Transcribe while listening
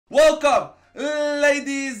Welcome,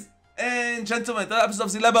 ladies and gentlemen, to the episode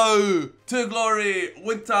of the Lebo to Glory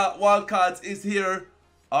Winter Wildcards is here.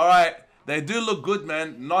 Alright, they do look good,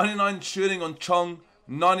 man. 99 shooting on Chong,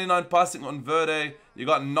 99 passing on Verde. You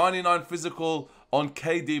got 99 physical on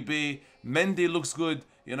KDB. Mendy looks good.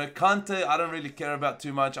 You know, Kante, I don't really care about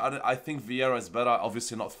too much. I think Vieira is better.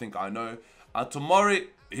 Obviously not think I know. Tomori,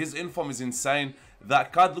 his inform is insane.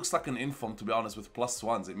 That card looks like an inform, to be honest, with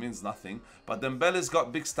 +1s. It means nothing. But Dembele's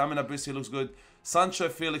got big stamina boost. He looks good. Sancho,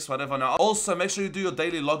 Felix, whatever. Now, also, make sure you do your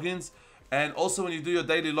daily logins. And also, when you do your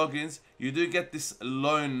daily logins, you do get this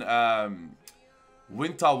loan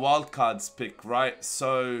winter wildcards pick, right?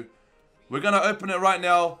 So, we're going to open it right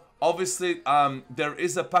now. Obviously, there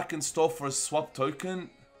is a pack in store for a swap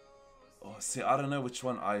token. Oh, see, I don't know which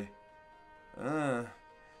one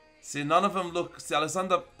See, none of them look... See,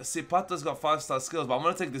 Alexander... See, Pato's got 5-star skills, but I'm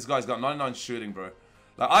going to take this guy. He's got 99 shooting, bro.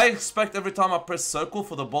 Like, I expect every time I press circle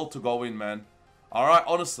for the ball to go in, man. Alright,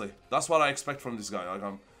 honestly. That's what I expect from this guy. Like,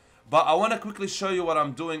 but I want to quickly show you what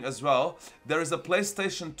I'm doing as well. There is a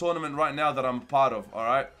PlayStation tournament right now that I'm part of,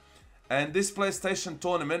 alright? And this PlayStation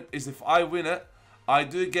tournament is if I win it, I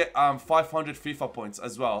do get 500 FIFA points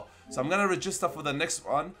as well. So I'm going to register for the next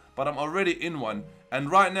one, but I'm already in one. And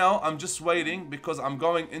right now, I'm just waiting because I'm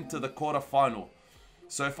going into the quarterfinal.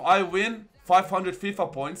 So if I win 500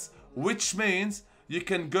 FIFA points, which means you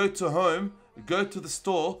can go to home, go to the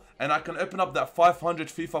store, and I can open up that 500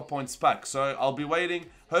 FIFA points pack. So I'll be waiting.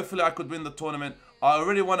 Hopefully I could win the tournament. I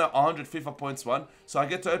already won a 100 FIFA points one, so I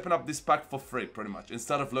get to open up this pack for free, pretty much,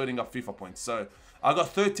 instead of loading up FIFA points. So I got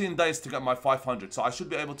 13 days to get my 500, so I should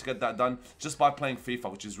be able to get that done just by playing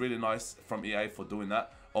FIFA, which is really nice from EA for doing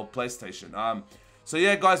that, or PlayStation. So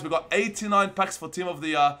yeah, guys, we got 89 packs for Team of the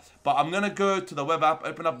Year, but I'm gonna go to the web app,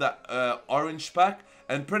 open up that orange pack,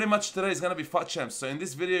 and pretty much today is gonna be Futchamps. So in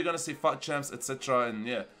this video, you're gonna see Futchamps, etc. And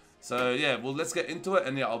yeah, so yeah, well, let's get into it,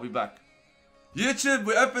 and yeah, I'll be back. YouTube,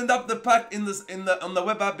 we opened up the pack on the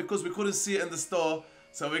web app because we couldn't see it in the store.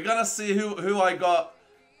 So we're gonna see who I got.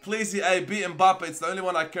 Please, EA, beat Mbappe. It's the only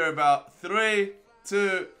one I care about. 3,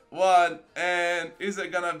 2, 1, and is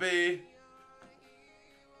it gonna be?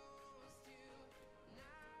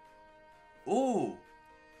 Ooh.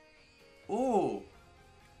 Ooh.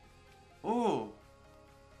 Ooh.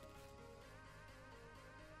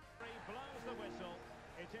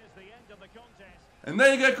 And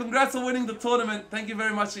there you go. Congrats on winning the tournament. Thank you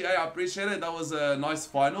very much, EA. I appreciate it. That was a nice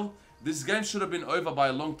final. This game should have been over by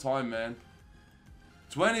a long time, man.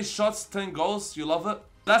 20 shots, 10 goals. You love it?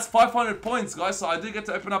 That's 500 points, guys. So I do get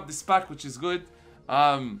to open up this pack, which is good.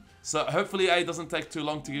 So hopefully EA doesn't take too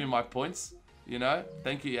long to give me my points. You know,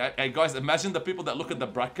 thank you. Hey guys, imagine the people that look at the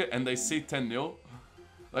bracket and they see 10-0.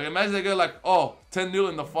 Like, imagine they go like, oh, 10-0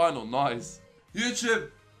 in the final. Nice.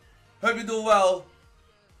 YouTube, hope you do well.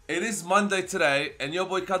 It is Monday today, and your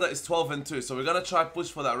boy Kada is 12-2. So we're going to try push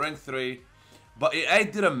for that rank 3. But EA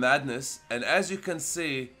did a madness. And as you can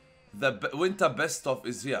see, the winter best of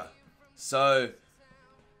is here. So,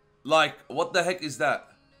 like, what the heck is that?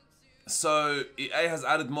 So, EA has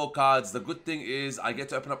added more cards. The good thing is I get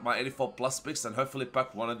to open up my 84 plus picks and hopefully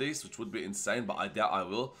pack one of these, which would be insane, but I doubt I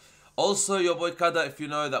will. Also, your boy Kada, if you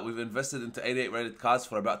know that we've invested into 88 rated cards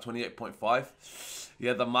for about 28.5.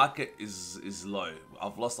 Yeah, the market is low.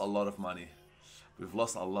 I've lost a lot of money. We've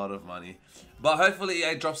lost a lot of money. But hopefully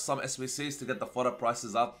EA drops some SBCs to get the fodder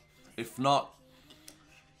prices up. If not,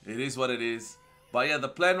 it is what it is. But yeah, the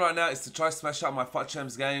plan right now is to try smash out my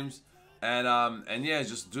Futchamps games. And yeah,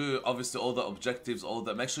 just do obviously all the objectives,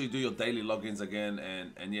 make sure you do your daily logins again,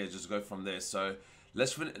 and yeah, just go from there. So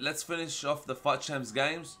let's finish off the Futchamps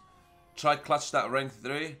games, try clutch that rank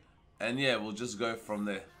 3, and yeah, we'll just go from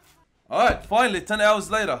there. Alright, finally 10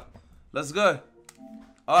 hours later, let's go.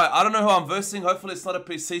 Alright, I don't know who I'm versing. Hopefully it's not a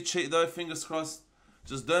PC cheat though, fingers crossed.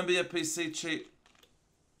 Just don't be a PC cheat.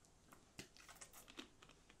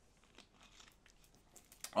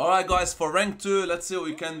 Alright guys, for rank 2, let's see what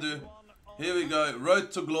we can do. Here we go,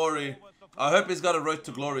 Road to Glory. I hope he's got a Road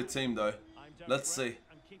to Glory team though. Let's see.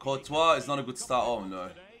 Courtois is not a good start. Oh no.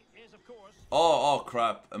 Oh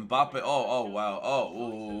crap. Mbappe. Oh wow. Oh,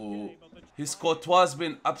 ooh. His Courtois has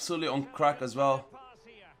been absolutely on crack as well.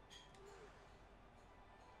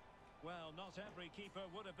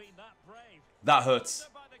 That hurts.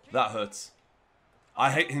 That hurts. I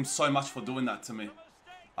hate him so much for doing that to me.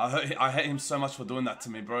 I hate him so much for doing that to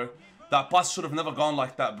me, bro. That pass should have never gone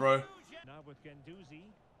like that, bro. Now with Genduzi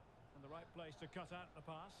in the right place to cut out the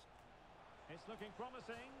pass. It's looking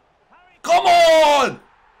promising. Come on! And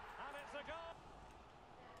it's a goal.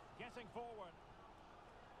 Getting forward.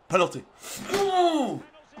 Penalty. Ooh!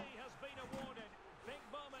 Penalty has been awarded. Big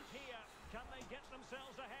moment here. Can they get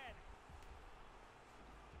themselves ahead?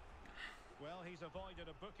 Well, he's avoided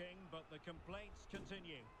a booking, but the complaints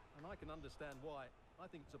continue. And I can understand why. I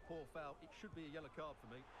think it's a poor foul. It should be a yellow card for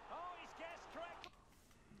me. Oh, he's guessed correctly.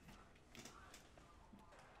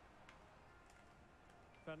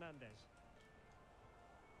 Fernandez.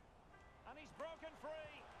 And he's broken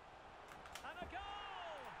free. And a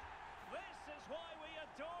goal! This is why we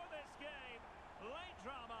adore this game. Late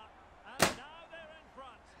drama. And now they're in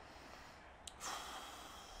front.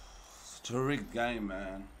 Such a rigged game,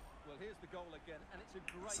 man. Well, here's the goal again, and it's a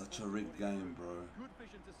great Such a rigged game, bro. Good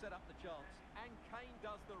vision to set up the chance, and Kane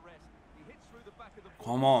does the rest. He hits through the back of the ball.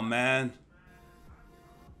 Come on, man.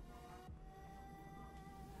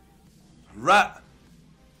 Rat.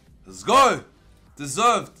 Let's go.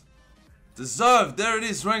 Deserved. Deserved. There it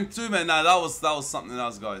is. Rank 2, man. Nah, that was something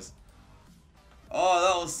else, guys. Oh,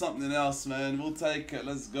 that was something else, man. We'll take it.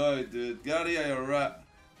 Let's go, dude. Get out of here, you rat.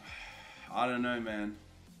 I don't know, man.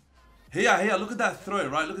 Here, look at that throw,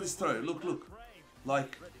 right? Look at this throw. Look.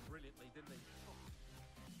 Like...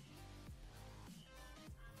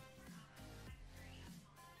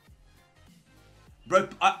 Bro,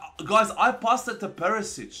 guys, I passed it to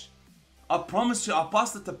Perisic. I promise you, I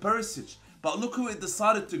passed it to Perisic. But look who it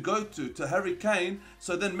decided to go to Harry Kane.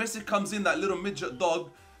 So then Messi comes in, that little midget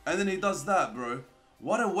dog, and then he does that, bro.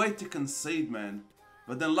 What a way to concede, man.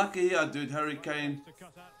 But then lucky here, dude, Harry Kane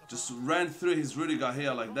just ran through his Rudiger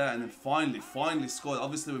here like that, and then finally scored.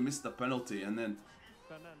 Obviously, we missed the penalty, and then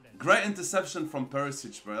great interception from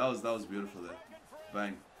Perisic, bro. That was beautiful there.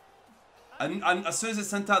 Bang. And as soon as it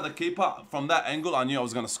sent out the keeper from that angle, I knew I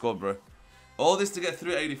was gonna score, bro. All this to get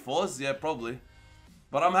 384s? Yeah, probably.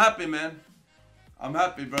 But I'm happy, man. I'm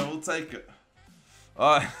happy, bro. We'll take it.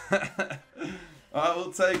 Alright. Alright,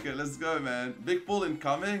 we'll take it. Let's go, man. Big ball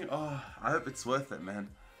incoming. Oh, I hope it's worth it, man.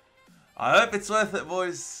 I hope it's worth it,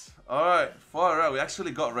 boys. Alright, far out. We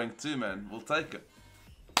actually got rank 2, man. We'll take it.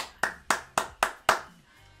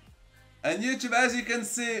 And YouTube, as you can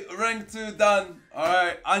see, rank 2 done.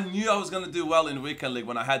 Alright, I knew I was going to do well in Weekend League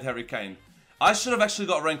when I had Harry Kane. I should have actually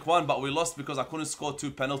got rank 1, but we lost because I couldn't score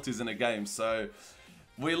 2 penalties in a game. So,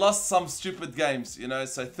 we lost some stupid games, you know.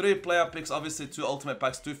 So, 3 player picks, obviously 2 ultimate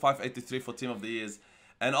packs, 2 583 for Team of the Years.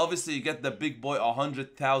 And obviously, you get the big boy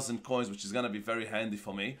 100,000 coins, which is going to be very handy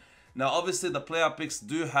for me. Now, obviously, the player picks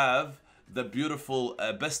do have the beautiful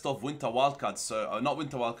best of winter wildcards. So, not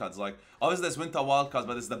winter wildcards, like, obviously there's winter wildcards,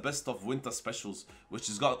 but there's the best of winter specials, which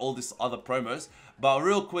has got all these other promos. But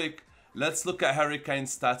real quick, let's look at Harry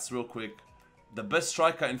Kane's stats real quick. The best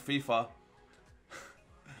striker in FIFA.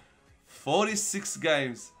 46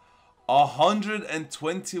 games,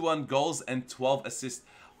 121 goals and 12 assists.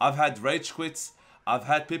 I've had rage quits. I've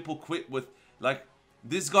had people quit with, like,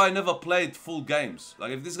 this guy never played full games.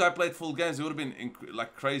 Like, if this guy played full games, he would have been,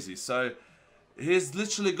 like, crazy. So, he's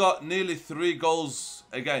literally got nearly 3 goals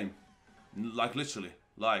a game. Like, literally.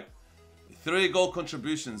 Like, 3 goal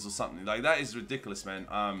contributions or something. Like, that is ridiculous, man.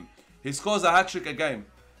 He scores a hat-trick a game.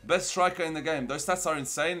 Best striker in the game. Those stats are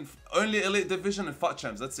insane. Only Elite Division and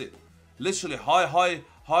Futchamps. That's it. Literally, high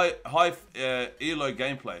elo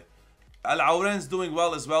gameplay. Al-Awrain's doing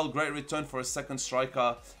well as well. Great return for a second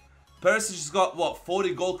striker. Perisic has got, what,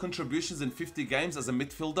 40 goal contributions in 50 games as a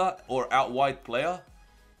midfielder or out-wide player.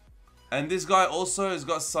 And this guy also has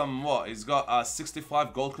got some, what, he's got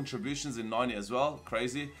 65 goal contributions in 90 as well.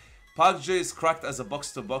 Crazy. Park G is cracked as a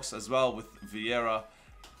box-to-box as well with Vieira.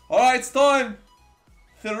 Alright, it's time!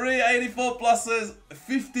 384 pluses,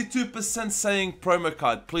 52% saying promo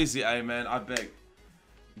card. Please, EA, man, I beg.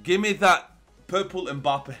 Give me that purple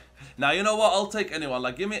Mbappe. Now, you know what? I'll take anyone.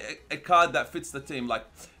 Like, give me a card that fits the team. Like,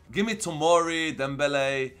 give me Tomori,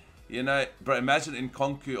 Dembele, you know. Bro, imagine in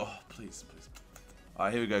Nkunku. Oh, please.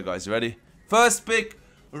 Alright, here we go, guys. You ready? First pick,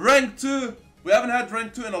 rank 2. We haven't had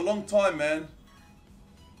rank 2 in a long time, man.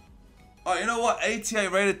 Alright, you know what?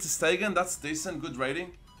 88 rated to Stegen. That's decent. Good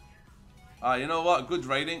rating. You know what? Good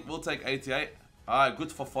rating. We'll take 88. Alright,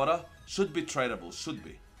 good for fodder. Should be tradable. Should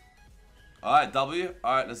be. Alright, W.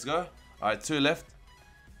 Alright, let's go. Alright, 2 left.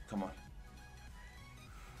 Come on.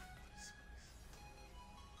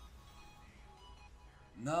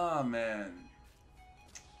 Nah, man.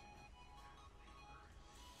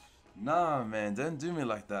 Nah, man. Don't do me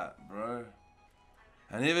like that, bro.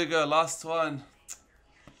 And here we go. Last one.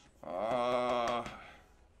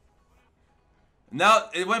 Now,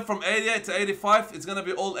 it went from 88 to 85. It's going to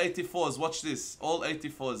be all 84s. Watch this. All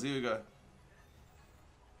 84s. Here we go.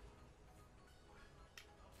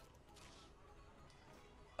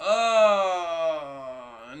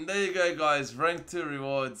 And there you go, guys. Rank 2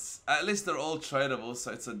 rewards. At least they're all tradable,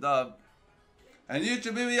 so it's a dub. And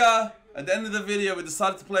YouTube, here we are. At the end of the video, we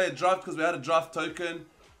decided to play a draft because we had a draft token.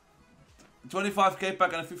 25k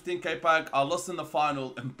pack and a 15k pack. I lost in the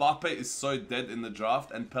final. Mbappe is so dead in the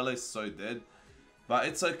draft and Pele is so dead. But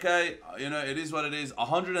it's okay. You know, it is what it is.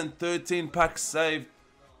 113 packs saved.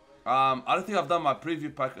 I don't think I've done my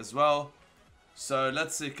preview pack as well. So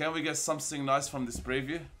let's see. Can we get something nice from this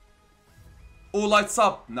preview? All lights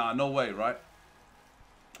up. Nah, no way, right?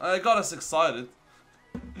 It got us excited.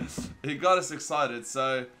 It got us excited.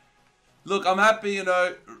 So, look, I'm happy, you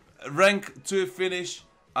know, rank 2 finish.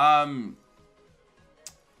 You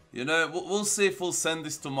know, we'll see if we'll send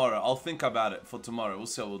this tomorrow. I'll think about it for tomorrow. We'll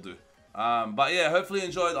see what we'll do. But yeah, hopefully you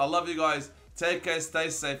enjoyed. I love you guys. Take care, stay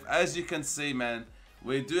safe. As you can see, man,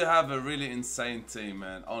 we do have a really insane team,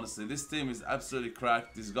 man. Honestly, this team is absolutely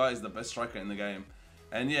cracked. This guy is the best striker in the game.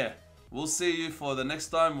 And yeah, we'll see you for the next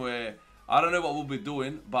time where I don't know what we'll be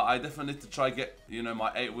doing, but I definitely need to try get, you know,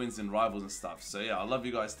 my 8 wins in rivals and stuff. So yeah, I love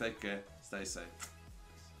you guys. Take care. Stay safe.